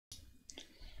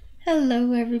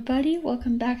Hello everybody,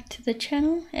 welcome back to the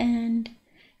channel, and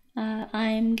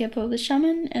I'm Gebo the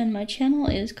Shaman, and my channel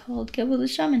is called Gebo the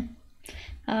Shaman.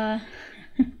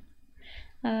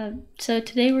 So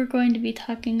today we're going to be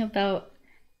talking about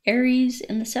Aries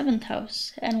in the 7th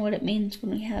house, and what it means when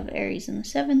we have Aries in the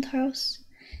 7th house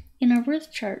in our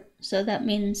birth chart. So that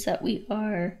means that we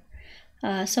are,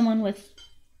 someone with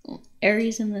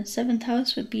Aries in the 7th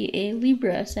house would be a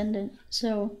Libra ascendant.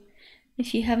 So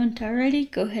if you haven't already,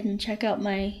 go ahead and check out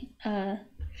my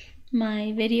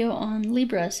my video on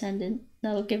Libra Ascendant.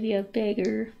 That'll give you a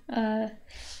bigger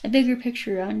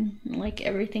picture on like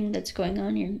everything that's going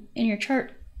on in your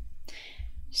chart.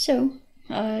 So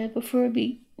before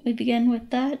we begin with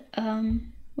that,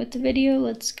 with the video,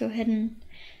 let's go ahead and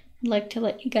I'd like to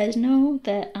let you guys know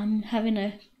that I'm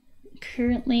having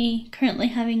currently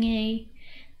having a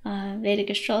Vedic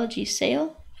astrology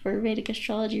sale for Vedic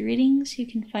astrology readings. You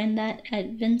can find that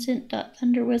at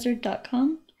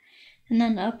vincent.thunderwizard.com. And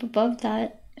then up above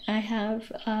that, I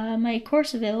have my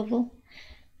course available,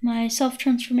 my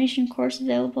self-transformation course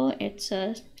available. It's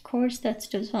a course that's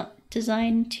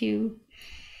designed to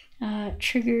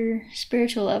trigger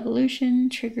spiritual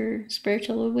evolution, trigger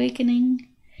spiritual awakening,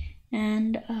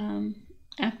 and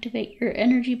activate your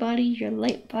energy body, your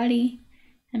light body,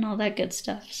 and all that good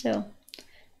stuff. So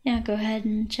yeah, go ahead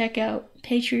and check out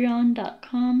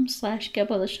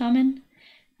patreon.com/Gebo the Shaman,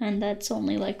 and that's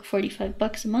only like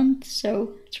 $45 a month,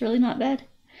 so it's really not bad.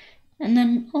 And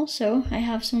then also, I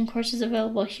have some courses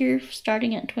available here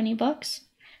starting at $20.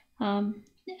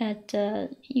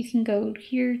 You can go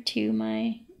here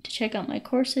to check out my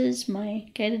courses, my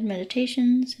guided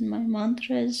meditations, and my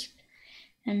mantras,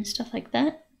 and stuff like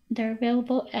that. They're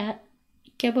available at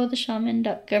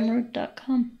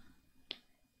gebotheshaman.gumroad.com.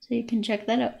 So you can check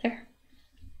that out there.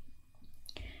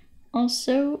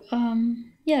 Also,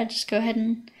 just go ahead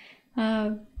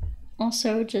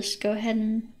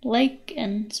and like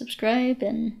and subscribe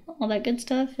and all that good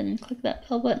stuff, and click that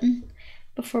bell button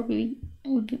before we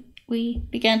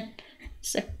begin.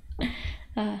 So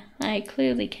I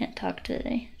clearly can't talk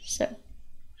today, so I'm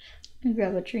gonna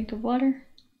grab a drink of water.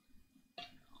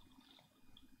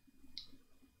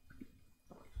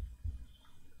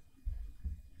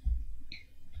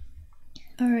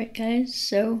 Alright guys,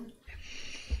 so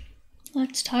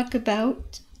let's talk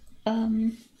about,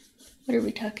 what are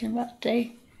we talking about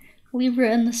today?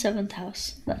 Libra in the 7th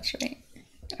house, that's right.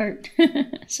 Or,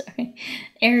 sorry,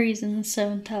 Aries in the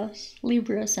 7th house,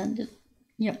 Libra ascendant,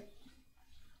 yep.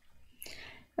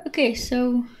 Okay,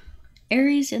 so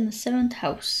Aries in the 7th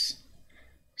house.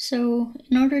 So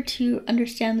in order to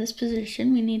understand this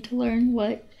position, we need to learn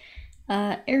what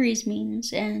Aries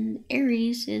means, and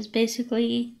Aries is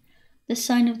basically the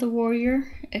sign of the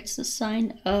warrior. It's the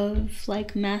sign of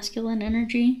like masculine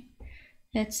energy.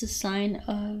 It's the sign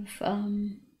of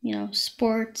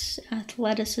sports,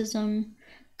 athleticism,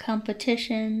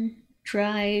 competition,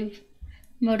 drive,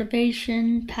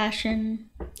 motivation, passion,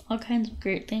 all kinds of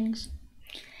great things.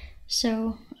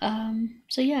 So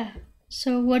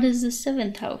what is the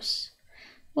 7th house?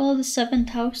 Well, the 7th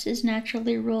house is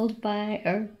naturally ruled by,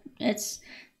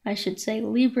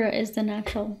 Libra is the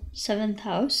natural 7th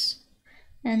house.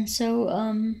 And so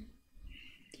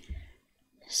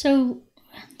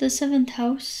the 7th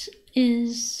house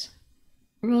is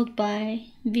ruled by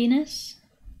Venus.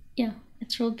 Yeah,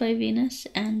 it's ruled by Venus,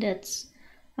 and it's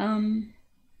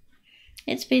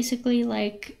basically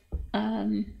like,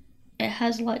 it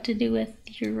has a lot to do with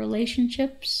your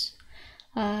relationships,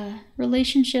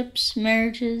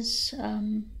 marriages,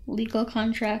 legal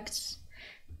contracts,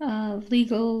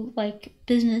 legal like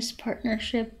business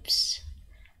partnerships,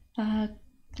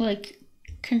 like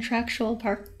contractual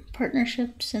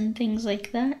partnerships and things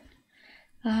like that.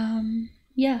 It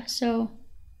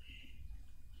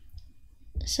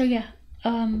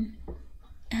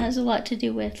has a lot to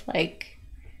do with like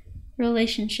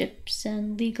relationships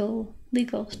and legal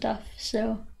stuff.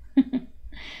 So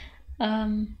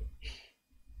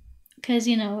because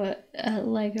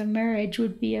like a marriage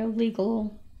would be a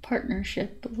legal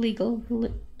partnership, legal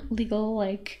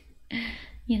like,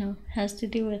 has to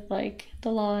do with like the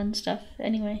law and stuff.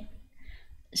 Anyway,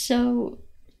 so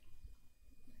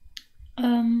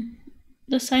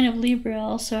the sign of Libra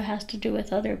also has to do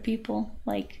with other people,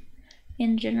 like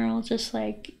in general, just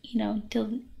like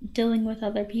dealing with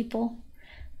other people.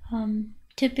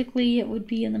 Typically it would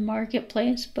be in the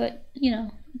marketplace, but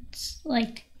it's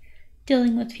like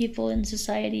dealing with people in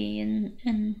society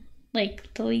and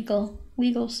like the legal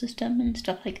system and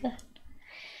stuff like that.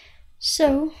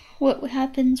 So what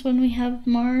happens when we have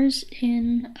Mars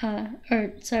in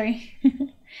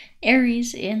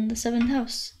Aries in the 7th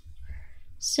house?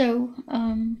 So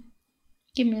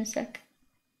Give me a sec.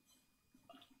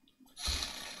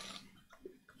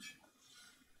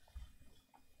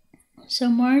 So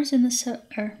Mars in the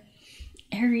or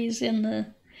Aries in the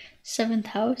 7th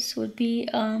house would be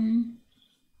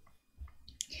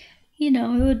you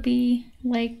know, it would be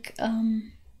like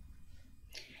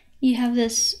you have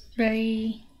this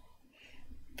very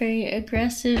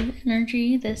aggressive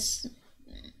energy, this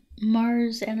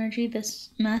Mars energy, this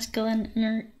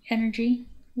masculine energy,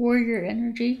 warrior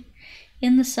energy,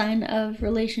 in the sign of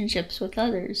relationships with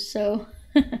others. So,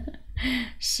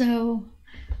 so,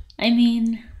 I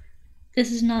mean,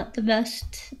 this is not the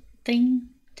best thing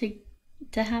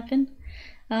to happen,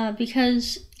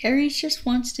 because Aries just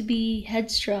wants to be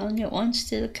headstrong. It wants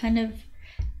to kind of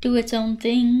do its own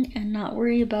thing and not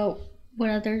worry about what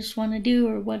others want to do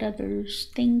or what others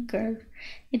think, or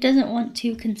it doesn't want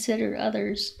to consider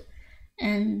others.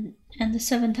 And the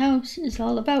 7th house is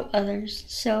all about others.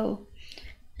 So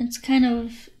it's kind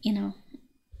of, you know,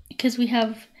 because we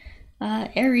have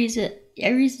Aries.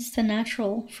 Aries is the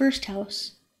natural 1st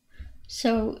house.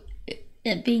 So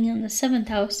it being in the 7th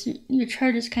house, your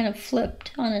chart is kind of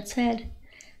flipped on its head.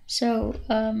 So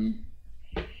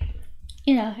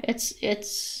yeah,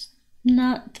 it's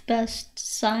not the best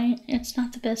sign. It's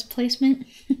not the best placement.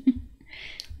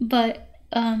 But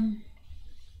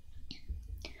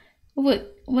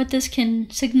what this can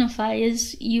signify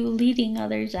is you leading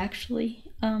others, actually.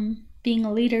 Being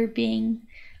a leader, being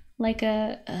like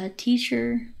a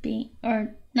teacher,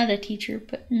 or not a teacher,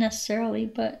 but necessarily,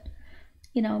 but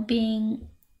you know, being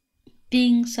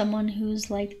someone who's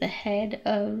like the head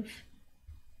of,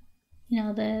 you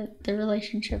know, the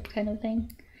relationship kind of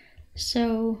thing.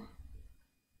 So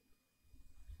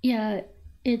yeah,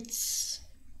 it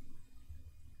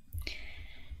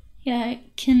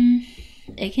can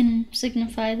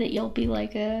signify that you'll be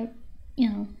like a, you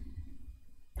know,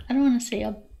 I don't want to say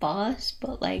a boss,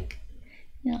 but like,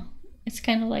 you know, it's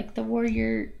kind of like the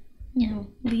warrior, you know,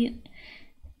 lead.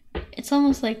 It's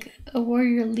almost like a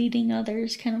warrior leading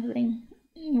others kind of thing,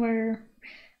 where,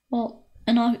 well,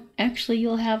 and actually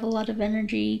you'll have a lot of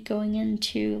energy going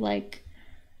into like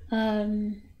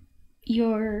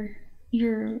your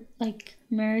like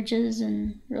marriages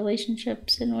and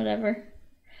relationships and whatever.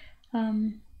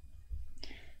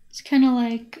 It's kind of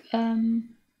like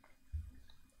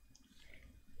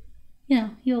you know,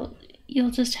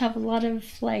 you'll just have a lot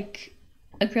of like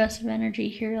aggressive energy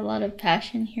here, a lot of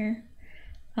passion here.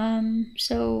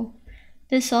 So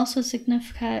this also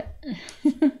signifies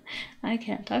I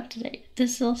can't talk today.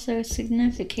 This also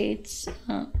signifies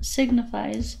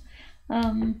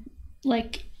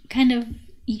like kind of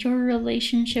your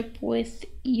relationship with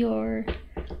your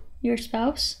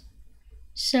spouse.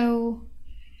 So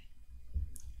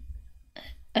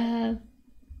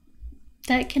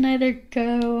that can either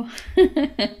go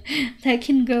that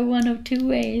can go one of two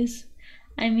ways.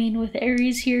 I mean, with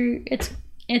Aries here,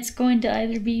 it's going to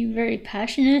either be very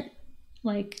passionate,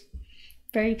 like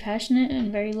very passionate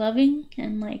and very loving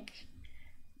and like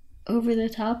over the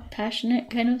top passionate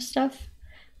kind of stuff,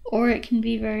 or it can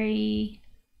be very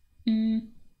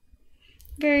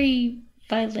very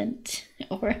violent,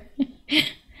 or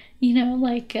you know,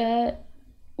 like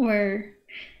where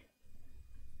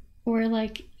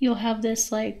like you'll have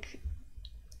this like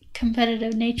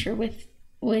competitive nature with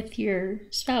your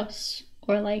spouse,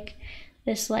 or like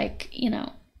this, like, you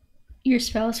know, your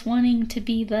spouse wanting to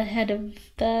be the head of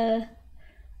the,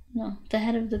 you know, the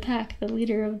head of the pack, the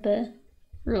leader of the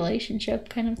relationship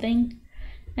kind of thing.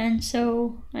 And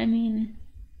so, I mean,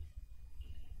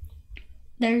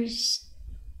 there's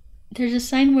a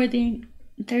sign where it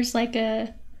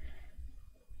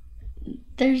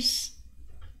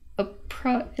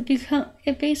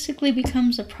basically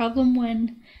becomes a problem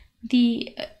when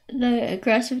the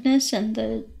aggressiveness and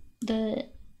the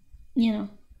you know,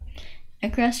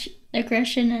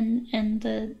 aggression and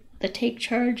the take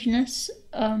chargeness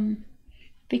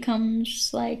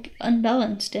becomes like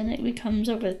unbalanced, and it becomes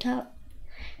over the top.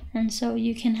 And so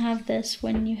you can have this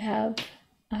when you have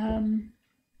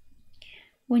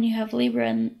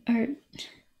Libra or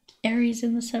Aries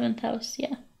in the 7th house.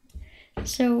 Yeah.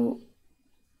 So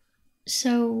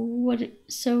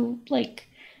like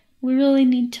we really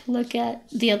need to look at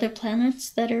the other planets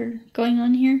that are going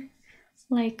on here.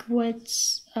 Like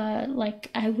what's like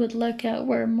I would look at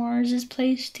where Mars is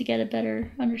placed to get a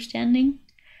better understanding.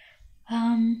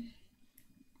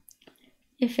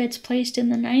 If it's placed in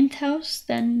the 9th house,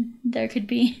 then there could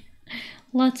be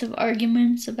lots of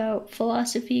arguments about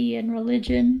philosophy and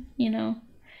religion, you know,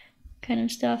 kind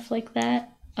of stuff like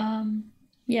that.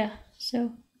 Yeah,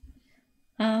 so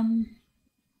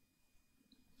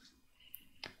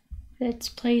it's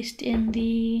placed in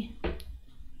the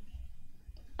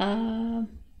I'm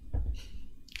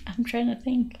trying to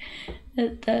think.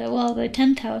 The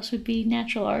 10th house would be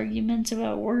natural arguments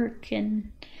about work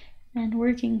and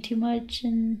working too much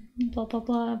and blah blah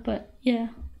blah. But yeah.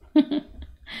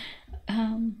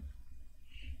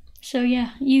 So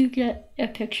yeah, you get a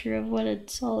picture of what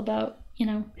it's all about. You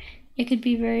know, it could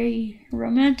be very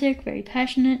romantic, very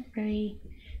passionate, very,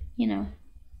 you know,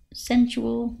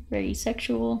 sensual, very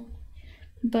sexual,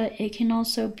 but it can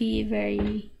also be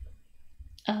very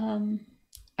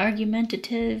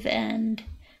argumentative. And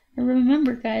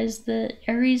remember, guys, the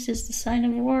Aries is the sign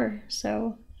of war,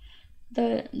 so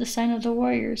the sign of the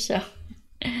warrior. So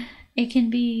it can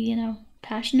be, you know,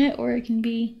 passionate, or it can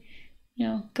be, you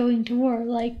know, going to war,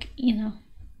 like, you know,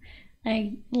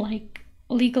 like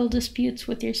legal disputes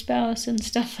with your spouse and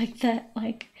stuff like that,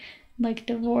 like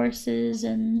divorces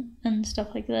and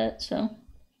stuff like that. So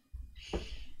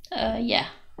yeah,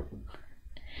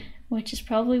 which is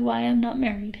probably why I'm not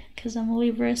married, because I'm a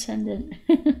Libra ascendant.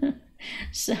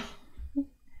 so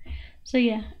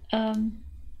yeah,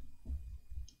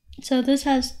 so this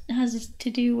has to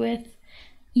do with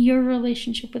your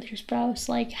relationship with your spouse,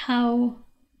 like how,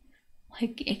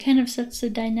 like, it kind of sets the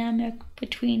dynamic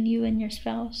between you and your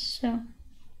spouse. So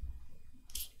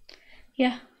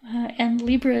yeah, and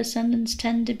Libra ascendants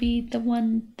tend to be the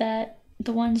ones that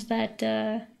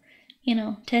you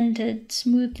know, tend to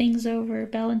smooth things over,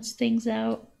 balance things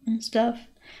out and stuff.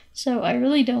 So I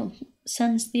really don't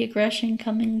sense the aggression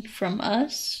coming from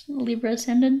us, Libra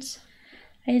ascendants.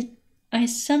 I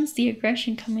sense the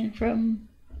aggression coming from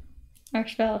our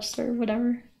spouse or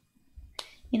whatever,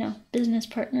 you know, business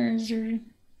partners or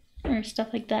stuff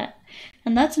like that.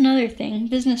 And that's another thing,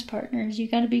 business partners, you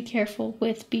got to be careful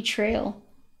with betrayal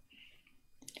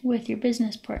with your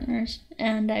business partners.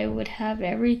 And I would have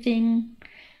everything,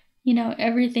 you know,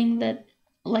 everything that,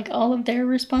 like, all of their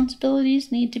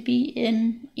responsibilities need to be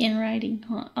in writing,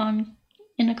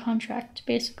 in a contract,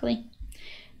 basically,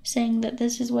 saying that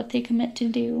this is what they commit to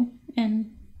do,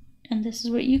 and this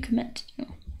is what you commit to do.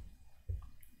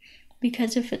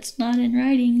 Because if it's not in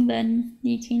writing, then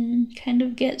you can kind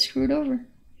of get screwed over.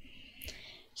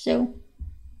 So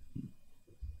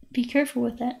be careful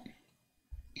with that.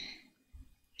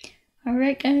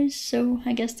 Alright guys, so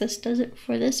I guess this does it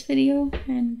for this video,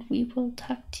 and we will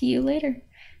talk to you later.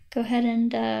 Go ahead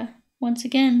and once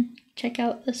again, check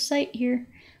out the site here,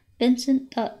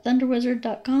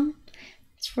 vincent.thunderwizard.com.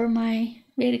 It's for my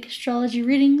Vedic astrology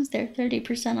readings. They're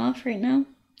 30% off right now.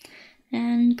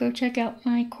 And go check out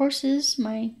my courses,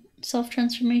 my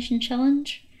self-transformation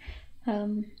challenge.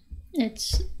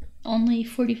 It's only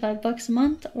 $45 a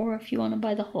month, or if you want to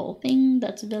buy the whole thing,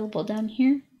 that's available down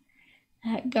here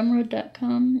at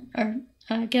gumroad.com, or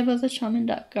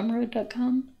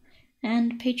gebotheshaman.gumroad.com,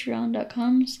 and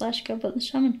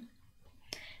patreon.com/gebotheshaman.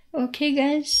 Okay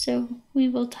guys, so we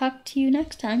will talk to you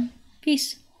next time.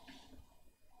 Peace.